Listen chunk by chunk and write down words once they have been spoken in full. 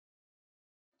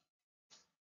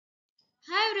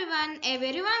Hi everyone, a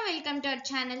very warm welcome to our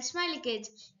channel Smiley Kids.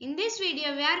 In this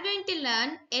video we are going to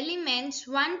learn elements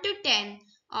 1 to 10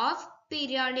 of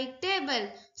periodic table.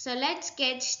 So let's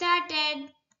get started.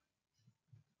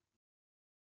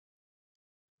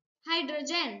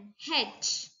 Hydrogen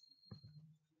H,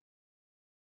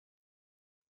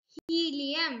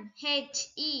 helium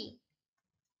He,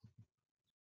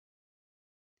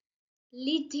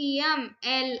 lithium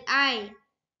Li,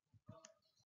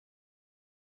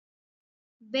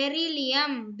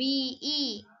 beryllium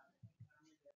Be,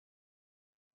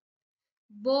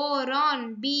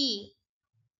 boron B,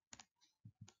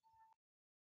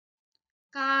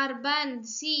 carbon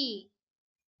C,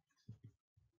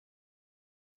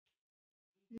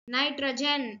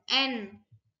 nitrogen N,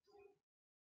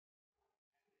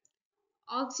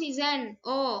 oxygen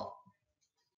O,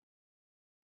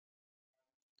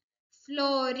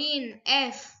 fluorine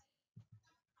F,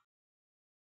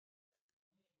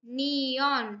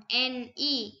 neon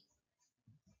Ne,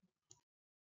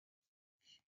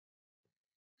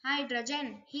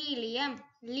 hydrogen, helium,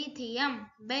 lithium,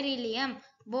 beryllium,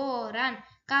 boron,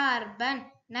 carbon,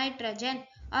 nitrogen,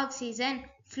 oxygen,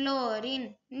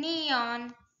 fluorine,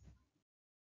 neon.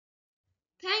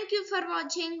 Thank you for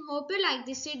watching. Hope you like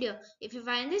this video. If you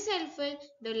find this helpful,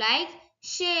 do like,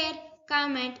 share,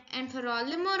 comment, and for all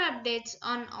the more updates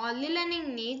on all the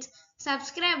learning needs,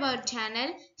 subscribe our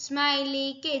channel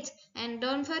Smiley Kids, and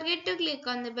don't forget to click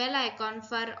on the bell icon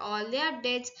for all the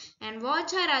updates and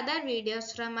watch our other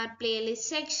videos from our playlist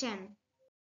section.